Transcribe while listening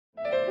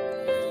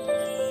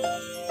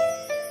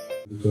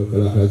دکتۆر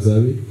فەلاح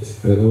ڕەزاوی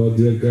ئەوە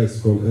دیێرگاس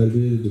کۆم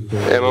ئەلبی دکتۆر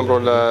ئێمە ئەمڕۆ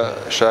لە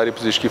شاری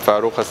پزیشکی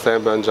فاروق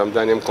هەستاین بە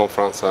ئەنجامدانی ئەم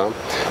کۆنفرانسە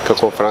کە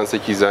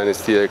کۆنفرانسێکی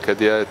زانستیە کە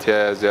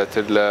تایە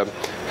زیاتر لە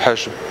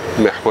 8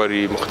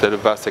 محوەری مختلف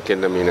باسەکەن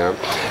لەمینە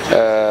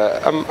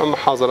ئەم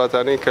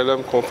حاضراتانەی کە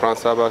لەم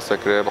کۆنفرانسا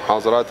باسەکرێ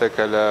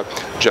محاضراتێکە لە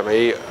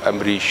جەمعیەی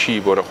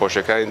ئەمریشی بۆ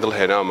نەخۆشیەکانی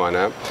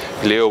دڵهێنامانە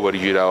لێوە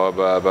وەرگیراوە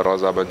بە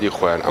ڕازابەندی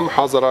خۆیان ئەم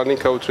حاضرانی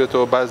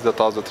کەوترێتەوە باز لە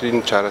تازەترین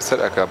چارەسەر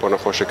ئەکا بۆ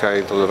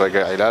نەخۆشیەکانی دڵ لە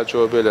ڕێگای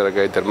عیلاجەوە بێ لە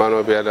ڕێگای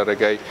دەرمانەوە بێ لە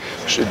ڕێگای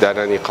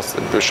دانانی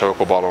شەوەک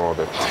و باڵەوە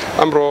بێ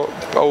ئەمڕۆ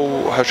ئەو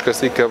 8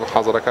 کەسی کە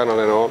محاضرەکان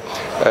ئەڵێنەوە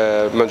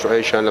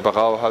مەجموعەیەکیان لە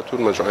بەغاوە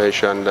هاتوون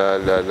مەجموعەیەکیان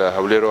لە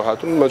هەولێرەوە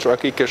هاتوون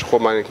مەجموعەکەی کەش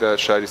خۆمانێک لە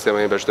شاری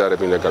سێمایی بەشدارە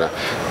بین لەگەڵا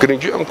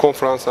گرنگی ئەم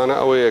کۆنفرانسانە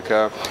ئەوەیە کە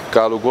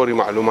گاڵوگۆڕی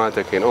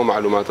معلوماتەکەین ئەو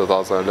معلوماتە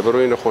تازان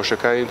لەبەرەوەی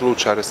نەخۆشیەکانی دڵ و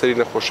چارەسەری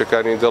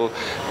نەخۆشیەکانی دڵ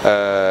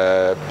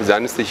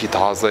زانستێکی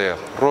تازەیە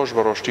ڕۆژ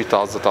بە ڕۆژتی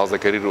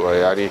تازەکەری ڕوئە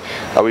یعنی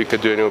ئەوەی کە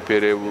دوێنێەوە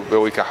پێرێ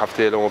ئەوەی کە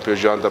هەفتەیە لەمە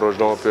پێشیان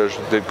دەڕۆژنەوە پێش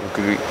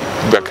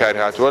بەکار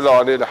هاتووە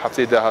لەوانەیە لە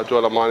هەفتەی داهاتووە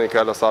لە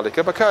مانێکە لە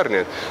ساڵێکە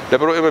بەکارنێت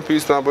لەبەرەوەی ئێمە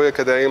پێویستمان بۆیە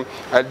کە دایم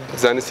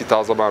زانستی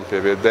تازەمان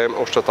پێبێت دایم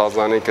ئەو شتە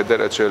تازانەی کە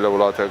دەرئەچێت لە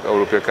وڵاتە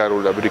ئەوروپیەکان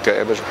و لە ئەمریکا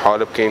ئێمەش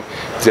حاڵە بکەین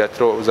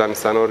زیاترەوە ئەو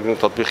زانستانە وەرگن و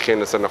تەطبیقکەین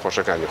لەسەر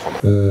نەخۆشیەکانی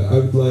خۆمان. I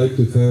would like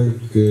to thank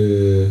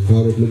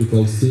Faaruq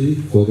Medical City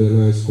for their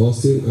nice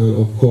hosting and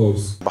of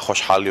course بە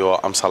خۆشحاڵیەوە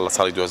ئەم ساڵ لە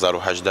ساڵی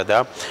 2018دا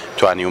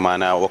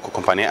توانیومانە وەکو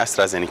کۆمپانیای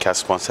ئەسترازێنیکا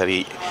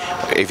سپۆنسەری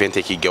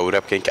ئیڤێنتێکی گەورە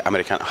بکەین کە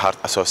ئەمریکان هارت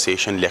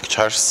ئەسۆسیێشن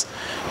لێکچەرز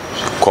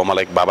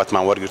کۆمەڵێک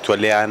بابەتمان وەرگرتووە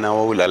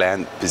لێیانەوە و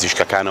لەلایەن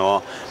پزیشکەکانەوە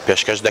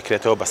پێشکەش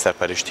دەکرێتەوە بە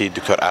سەرپەرشتی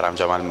دکتۆر ئارام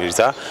جەمال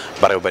میرزا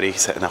بەڕێوەبەری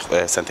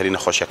سەنتەری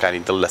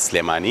نەخۆشیەکانی دڵ لە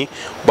سلێمانی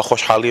بە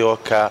خۆشحاڵیەوە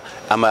کە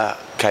ئەمە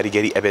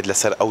کاریگەری ئەبێت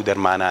لەسەر ئەو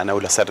دەرمانانە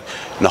و لەسەر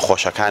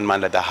نەخۆشەکانمان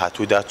لە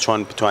داهاتوودا چۆن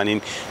بتوانین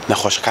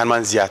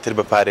نەخۆشەکانمان زیاتر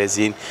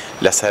بپارێزین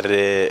لەسەر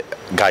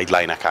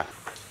گایدلاینەکان.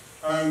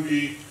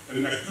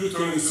 An acute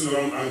coronary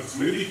syndrome and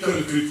medical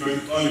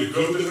treatment only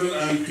governmental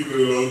and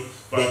people,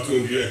 but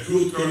on the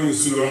acute coronary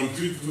syndrome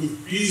treated with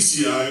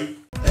PCI.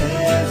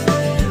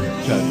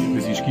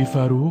 پزیشکی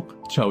فاروق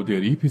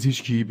چاودێری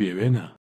پزیشکی بێوێنە.